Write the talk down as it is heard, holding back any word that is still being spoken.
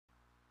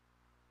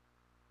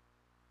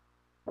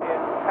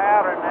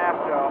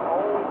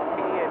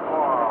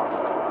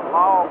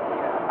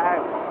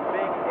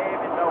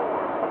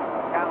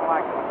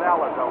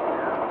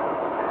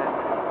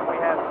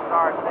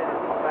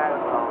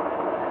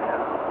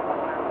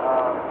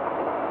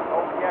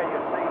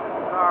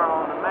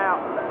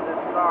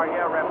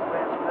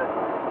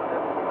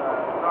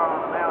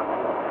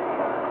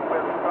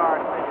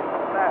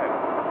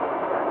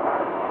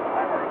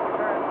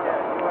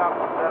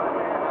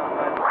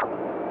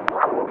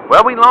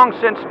Well, we long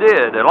since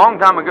did. A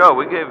long time ago,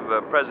 we gave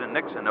President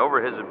Nixon,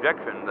 over his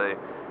objection, the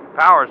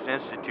powers to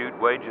institute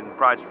wage and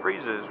price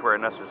freezes where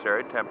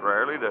necessary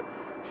temporarily to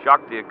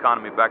shock the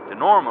economy back to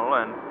normal,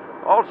 and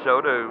also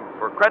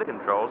for credit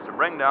controls to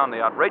bring down the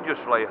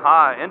outrageously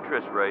high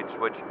interest rates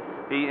which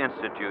he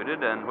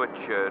instituted and which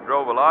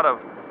drove a lot of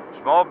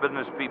small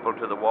business people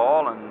to the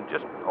wall and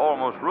just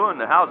almost ruined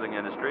the housing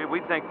industry.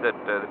 We think that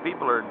the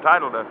people are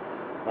entitled to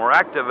more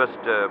activist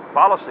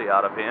policy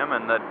out of him,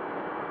 and that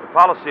the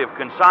policy of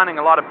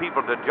consigning a lot of people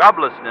to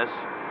joblessness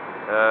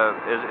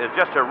is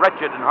just a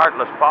wretched and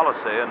heartless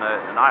policy, and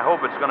I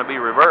hope it's going to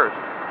be reversed.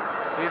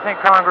 Do you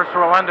think Congress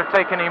will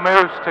undertake any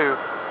moves to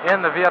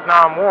end the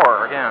Vietnam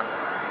War again?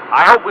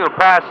 I hope we'll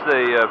pass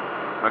the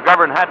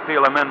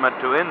McGovern-Hatfield Amendment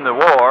to end the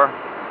war,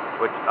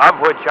 of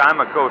which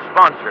I'm a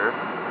co-sponsor.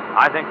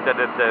 I think that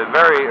at the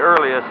very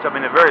earliest, the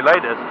very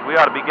latest, we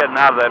ought to be getting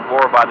out of that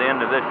war by the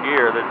end of this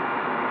year. There's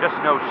just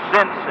no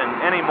sense in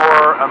any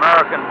more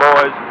American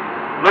boys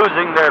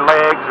losing their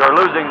legs or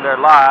losing their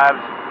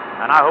lives,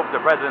 and I hope the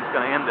president's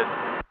going to end it.